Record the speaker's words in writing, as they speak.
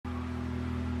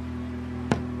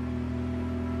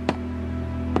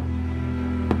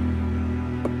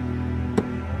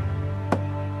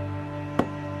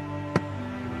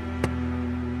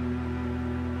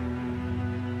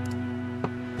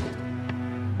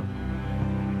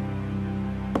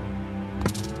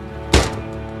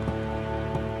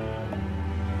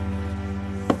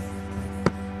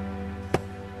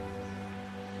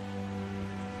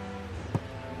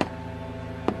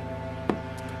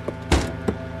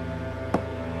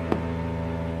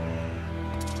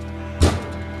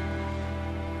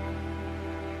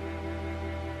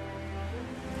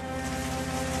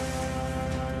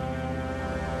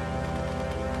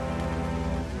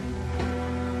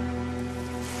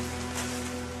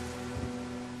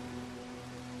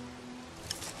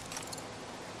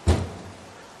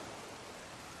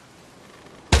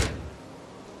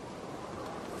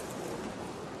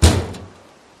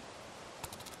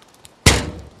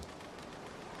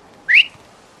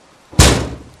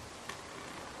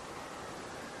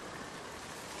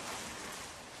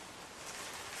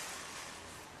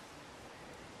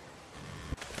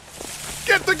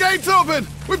Get the gates open!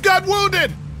 We've got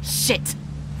wounded! Shit!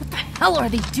 What the hell are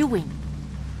they doing?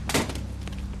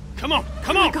 Come on,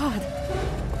 come on! Oh my god.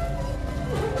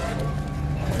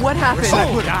 What happened?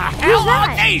 Who the hell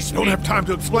are these? Don't have time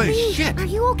to explain. Shit! Are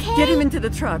you okay? Get him into the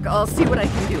truck. I'll see what I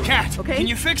can do. Cat, okay? can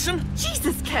you fix him?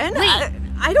 Jesus, Ken. Lee.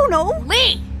 I don't know.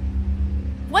 Lee!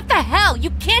 What the hell? You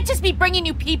can't just be bringing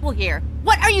new people here.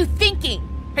 What are you thinking?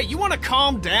 Hey, you want to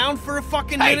calm down for a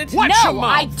fucking minute? No,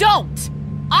 I don't!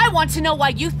 I want to know why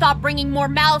you thought bringing more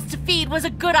mouths to feed was a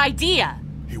good idea.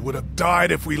 He would have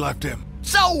died if we left him.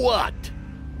 So what?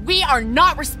 We are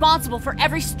not responsible for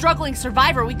every struggling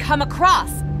survivor we come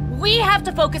across. We have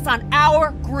to focus on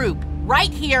our group, right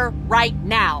here, right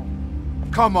now.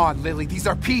 Come on, Lily, these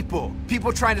are people.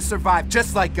 People trying to survive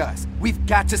just like us. We've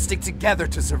got to stick together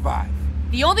to survive.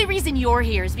 The only reason you're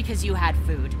here is because you had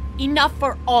food. Enough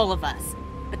for all of us.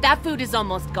 But that food is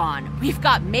almost gone. We've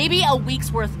got maybe a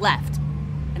week's worth left.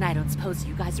 And I don't suppose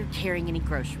you guys are carrying any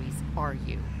groceries, are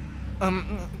you?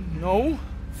 No?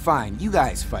 Fine, you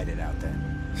guys fight it out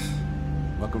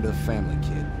then. Welcome to the family,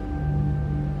 kid.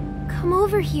 Come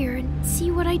over here and see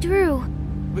what I drew.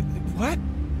 What?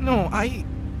 No,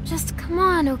 Just come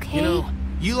on, okay? You know,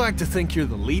 you like to think you're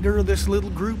the leader of this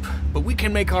little group, but we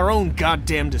can make our own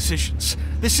goddamn decisions.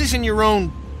 This isn't your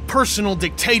own personal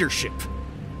dictatorship.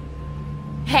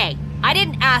 Hey, I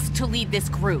didn't ask to lead this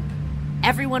group.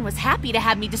 Everyone was happy to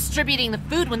have me distributing the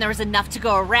food when there was enough to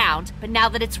go around, but now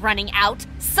that it's running out,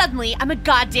 suddenly I'm a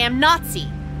goddamn Nazi.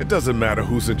 It doesn't matter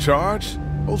who's in charge.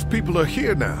 Those people are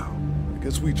here now. I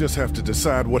guess we just have to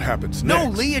decide what happens next.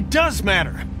 No, Lee, it does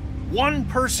matter. One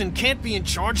person can't be in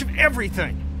charge of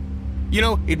everything. You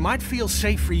know, it might feel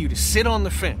safe for you to sit on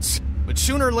the fence, but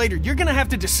sooner or later you're gonna have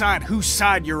to decide whose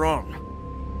side you're on.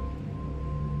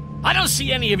 I don't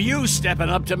see any of you stepping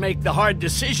up to make the hard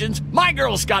decisions. My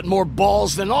girl's got more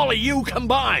balls than all of you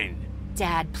combined.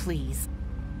 Dad, please.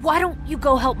 Why don't you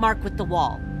go help Mark with the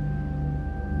wall?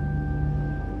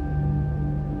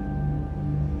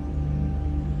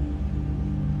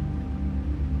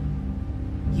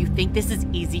 You think this is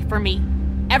easy for me?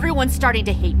 Everyone's starting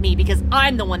to hate me because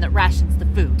I'm the one that rations the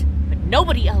food, but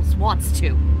nobody else wants to.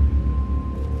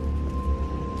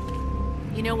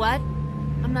 You know what?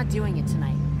 I'm not doing it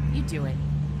tonight. You do it.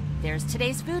 There's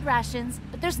today's food rations,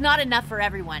 but there's not enough for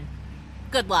everyone.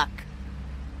 Good luck.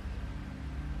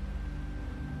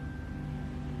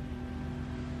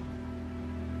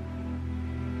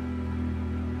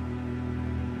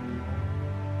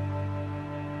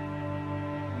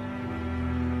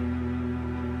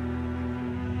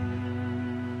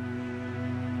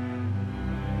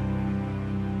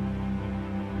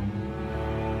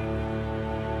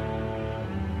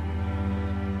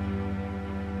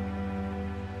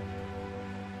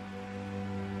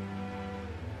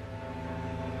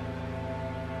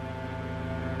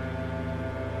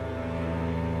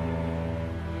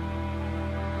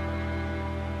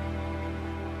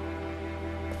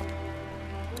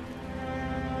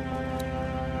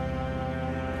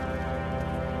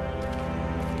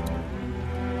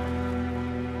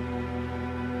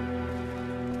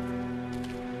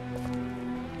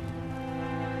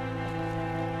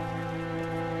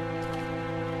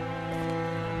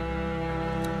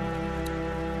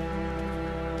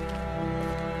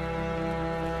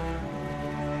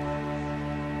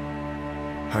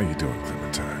 How you doing,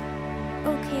 Clementine?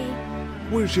 Okay.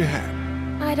 Where's your hat?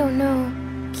 I don't know.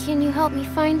 Can you help me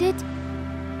find it?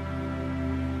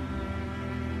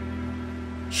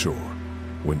 Sure.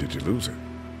 When did you lose it?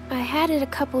 I had it a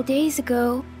couple days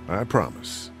ago. I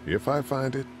promise. If I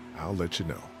find it, I'll let you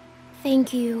know.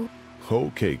 Thank you.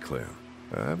 Okay, Clem.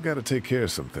 I've got to take care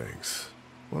of some things.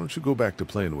 Why don't you go back to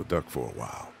playing with Duck for a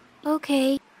while?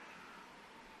 Okay.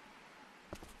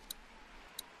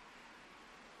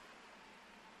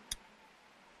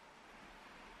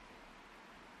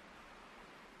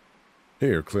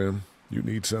 Here, Clem. You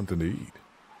need something to eat.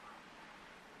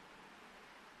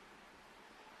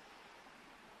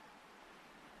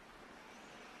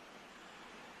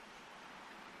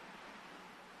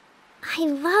 I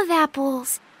love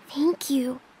apples. Thank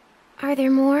you. Are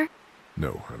there more?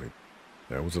 No, honey.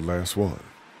 That was the last one.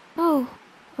 Oh,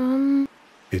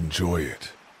 Enjoy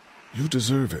it. You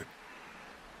deserve it.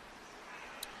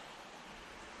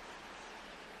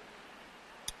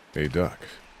 Hey, Doc.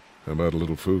 How about a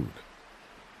little food?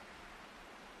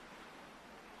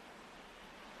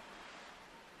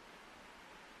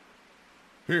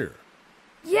 Here.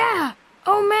 Yeah!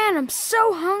 Oh man, I'm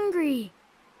so hungry!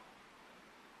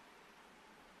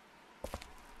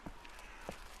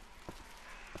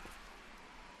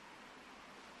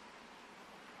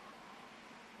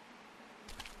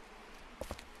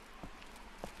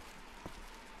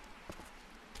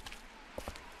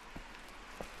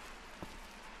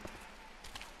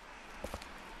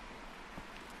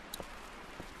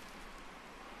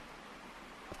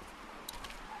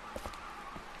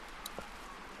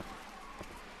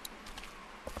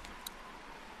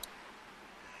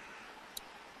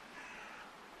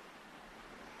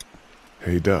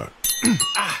 Hey, Duck.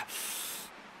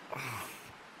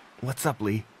 What's up,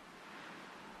 Lee?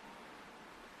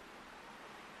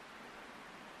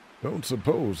 Don't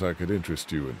suppose I could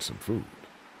interest you in some food.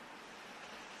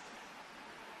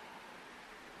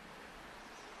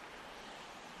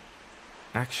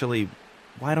 Actually,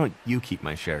 why don't you keep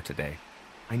my share today?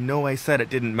 I know I said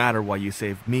it didn't matter why you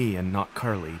saved me and not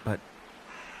Carly, but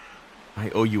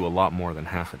I owe you a lot more than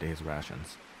half a day's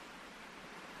rations.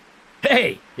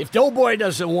 Hey, if Doughboy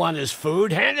doesn't want his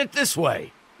food, hand it this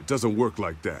way. It doesn't work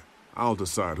like that. I'll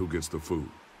decide who gets the food.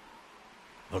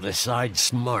 Well, decide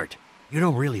smart. You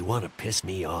don't really want to piss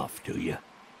me off, do you?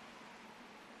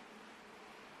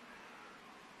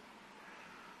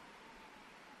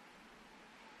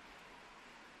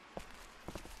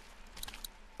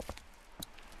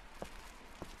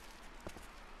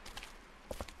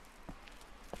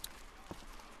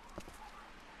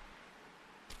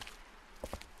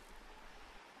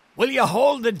 Will you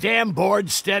hold the damn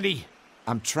board steady?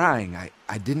 I'm trying.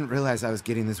 I didn't realize I was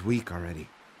getting this weak already.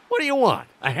 What do you want?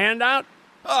 A handout?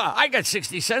 Oh, I got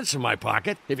 60 cents in my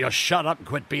pocket, if you'll shut up and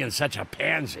quit being such a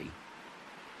pansy.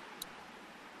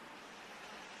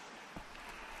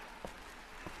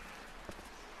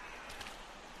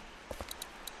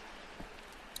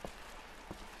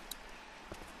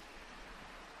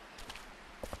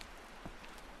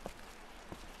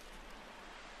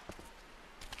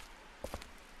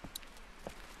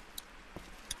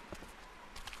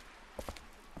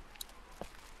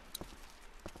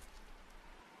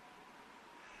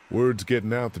 Word's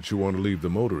getting out that you want to leave the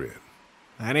motor in.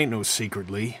 That ain't no secret,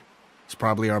 Lee. It's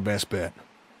probably our best bet.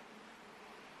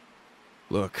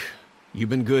 Look, you've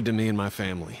been good to me and my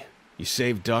family. You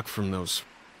saved Duck from those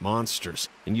monsters,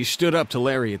 and you stood up to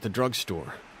Larry at the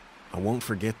drugstore. I won't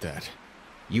forget that.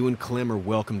 You and Clem are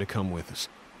welcome to come with us.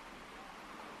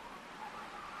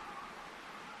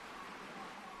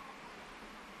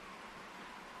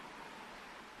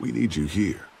 We need you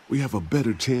here. We have a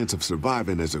better chance of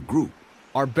surviving as a group.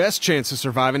 Our best chance of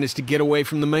surviving is to get away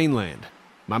from the mainland.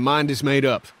 My mind is made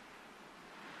up.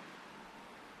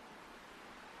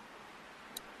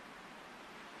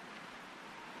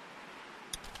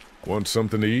 Want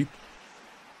something to eat?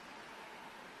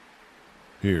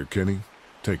 Here, Kenny,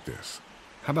 take this.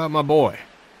 How about my boy?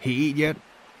 He eat yet?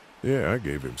 Yeah, I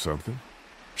gave him something.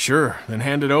 Sure, then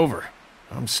hand it over.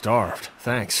 I'm starved,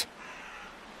 thanks.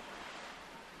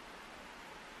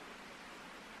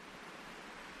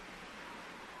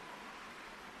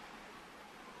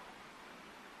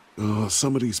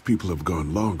 Some of these people have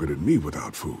gone longer than me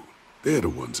without food. They're the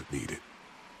ones that need it.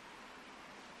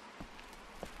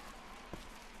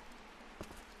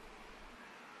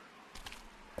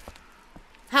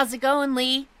 How's it going,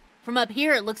 Lee? From up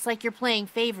here, it looks like you're playing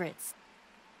favorites.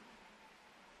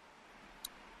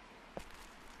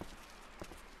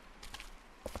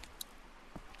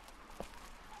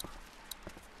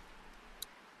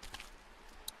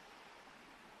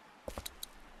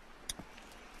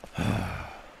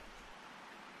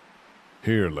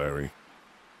 Here, Larry.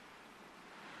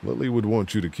 Lily would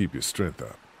want you to keep your strength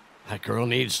up. That girl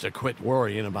needs to quit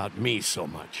worrying about me so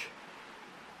much.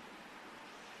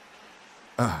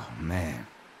 Oh, man.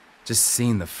 Just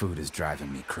seeing the food is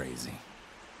driving me crazy.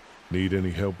 Need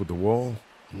any help with the wall?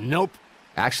 Nope.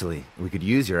 Actually, we could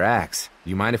use your axe.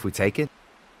 Do you mind if we take it?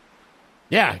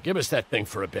 Yeah, give us that thing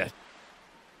for a bit.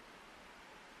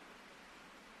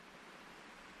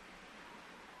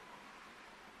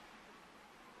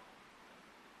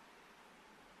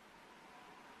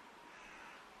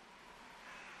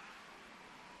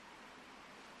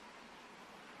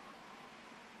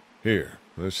 Here,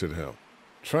 this should help.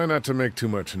 Try not to make too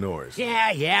much noise.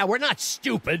 Yeah, we're not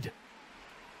stupid.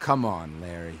 Come on,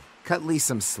 Larry. Cut Lee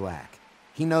some slack.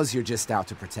 He knows you're just out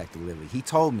to protect Lily. He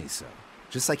told me so.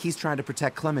 Just like he's trying to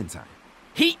protect Clementine.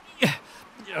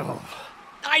 Oh,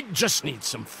 I just need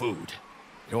some food.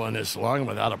 Going this long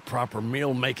without a proper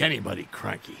meal make anybody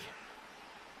cranky.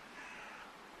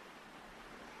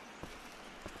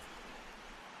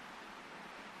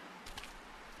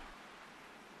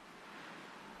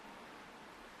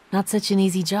 Not such an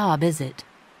easy job, is it?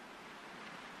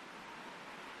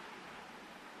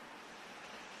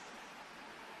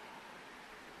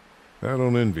 I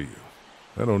don't envy you.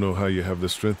 I don't know how you have the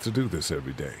strength to do this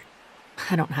every day.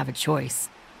 I don't have a choice.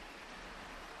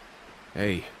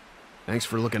 Hey, thanks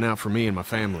for looking out for me and my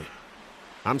family.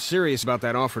 I'm serious about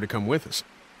that offer to come with us.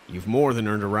 You've more than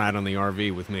earned a ride on the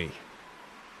RV with me.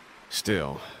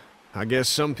 Still, I guess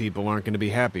some people aren't going to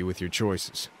be happy with your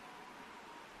choices.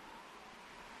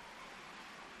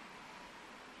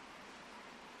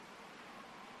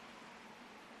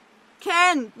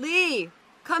 Ken, Lee,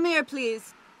 come here,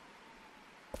 please.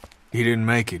 He didn't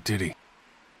make it, did he?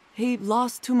 He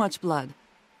lost too much blood.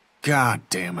 God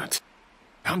damn it.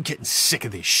 I'm getting sick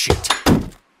of this shit.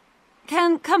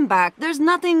 Ken, come back. There's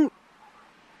nothing...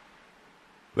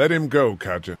 Let him go,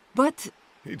 Katjaa. But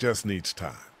He just needs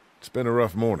time. It's been a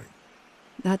rough morning.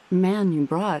 that man you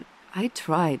brought, I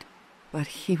tried, but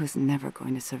he was never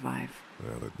going to survive.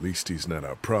 Well, at least he's not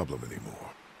our problem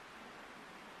anymore.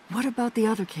 What about the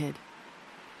other kid?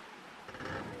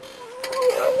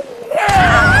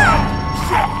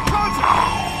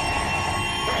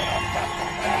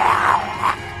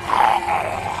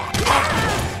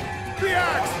 The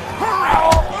axe! Hurry!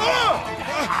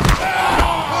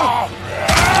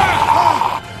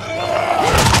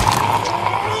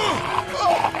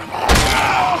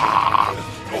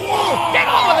 Get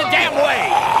out of the damn way!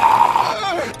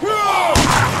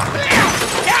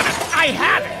 Damn it! I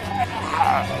had it!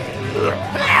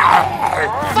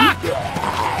 Fuck!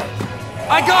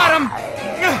 I got him!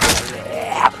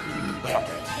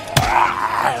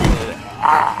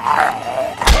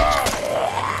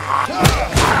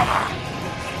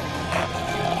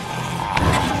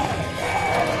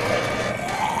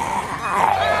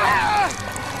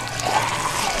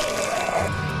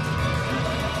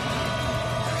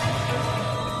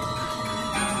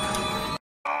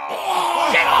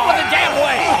 Get out of the damn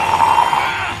way!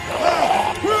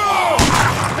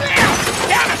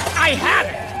 Damn it! I had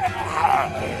it!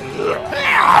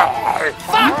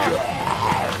 Fuck!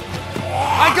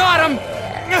 I got him!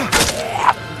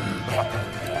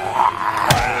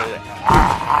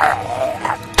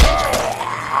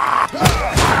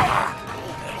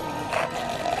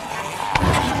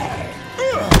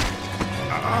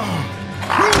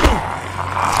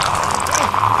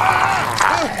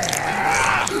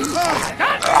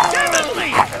 God damn it,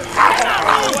 Lee! Get out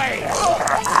of the way!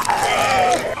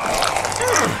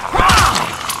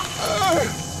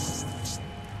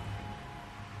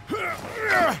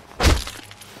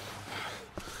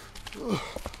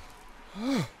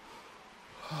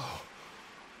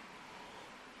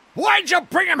 Why'd you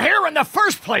bring him here in the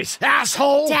first place,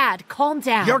 asshole? Dad, calm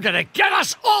down. You're gonna get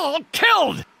us all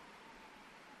killed!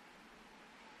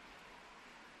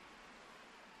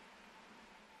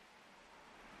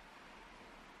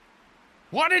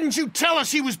 Why didn't you tell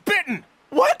us he was bitten?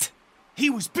 What? He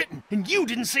was bitten, and you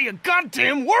didn't say a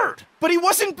goddamn word! But he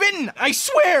wasn't bitten, I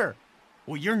swear!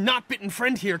 Well, your not-bitten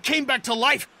friend here came back to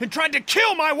life and tried to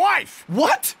kill my wife!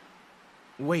 What?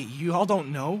 Wait, you all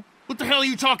don't know? What the hell are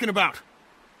you talking about?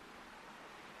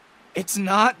 It's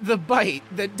not the bite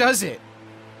that does it.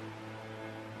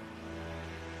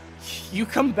 You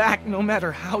come back no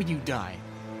matter how you die.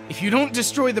 If you don't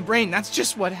destroy the brain, that's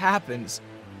just what happens.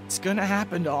 It's gonna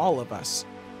happen to all of us.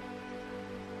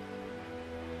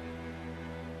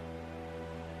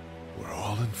 We're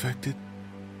all infected?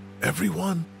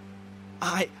 Everyone?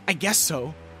 I guess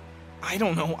so. I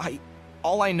don't know.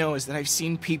 All I know is that I've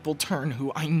seen people turn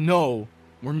who I know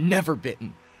were never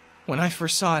bitten. When I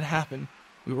first saw it happen,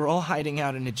 we were all hiding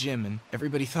out in a gym and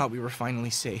everybody thought we were finally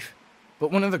safe.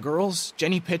 But one of the girls,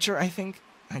 Jenny Pitcher, I think,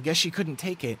 I guess she couldn't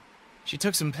take it. She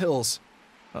took some pills.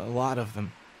 A lot of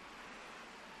them.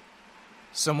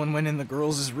 Someone went in the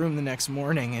girls' room the next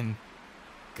morning and...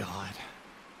 God.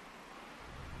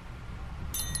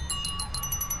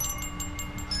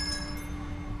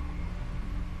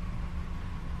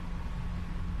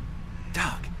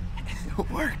 Doug,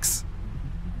 it works.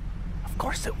 Of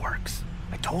course it works.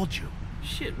 I told you.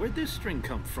 Shit, where'd this string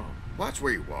come from? Watch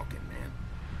where you're walking, man.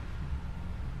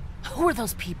 Who are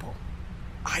those people?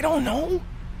 I don't know.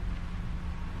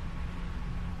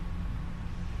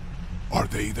 Are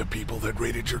they the people that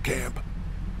raided your camp?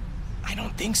 I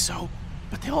don't think so.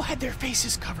 But they all had their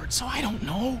faces covered, so I don't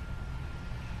know.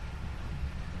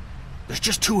 There's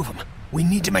just two of them. We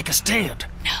need to make a stand.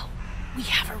 No, we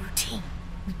have a routine.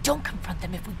 We don't confront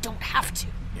them if we don't have to.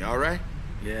 You all right?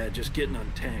 Yeah, just getting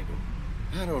untangled.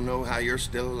 I don't know how you're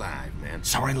still alive, man.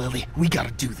 Sorry, Lily. We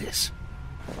gotta do this.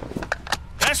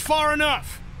 That's far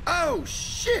enough. Oh,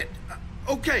 shit.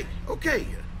 Okay.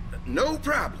 No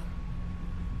problem.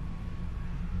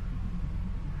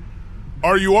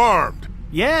 Are you armed?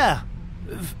 Yeah,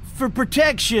 for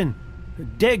protection.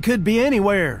 Dead could be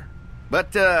anywhere.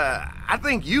 But, I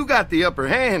think you got the upper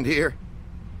hand here.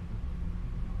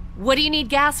 What do you need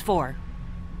gas for?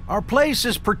 Our place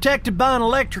is protected by an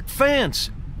electric fence.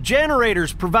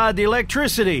 Generators provide the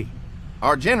electricity.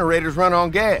 Our generators run on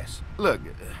gas. Look,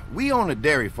 we own a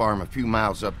dairy farm a few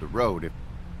miles up the road. If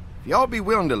y'all be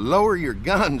willing to lower your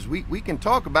guns, we can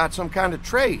talk about some kind of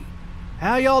trade.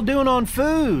 How y'all doing on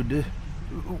food?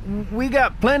 We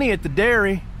got plenty at the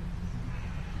dairy.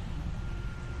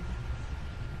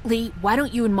 Lee, why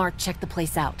don't you and Mark check the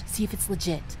place out? See if it's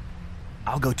legit.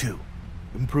 I'll go too.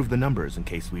 Improve the numbers in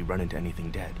case we run into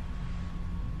anything dead.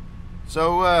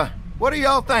 So, what are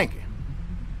y'all thinking?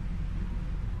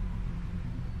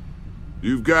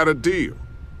 You've got a deal.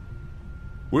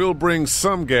 We'll bring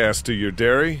some gas to your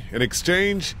dairy. In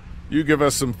exchange, you give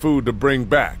us some food to bring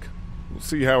back. We'll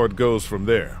see how it goes from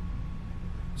there.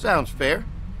 Sounds fair.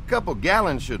 A couple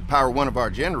gallons should power one of our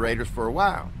generators for a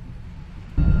while.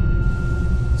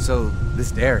 So,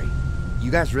 this dairy, you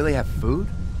guys really have food?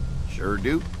 Sure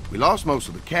do. We lost most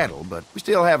of the cattle, but we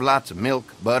still have lots of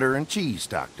milk, butter, and cheese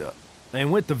stocked up.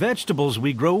 And with the vegetables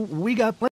we grow, we got plenty.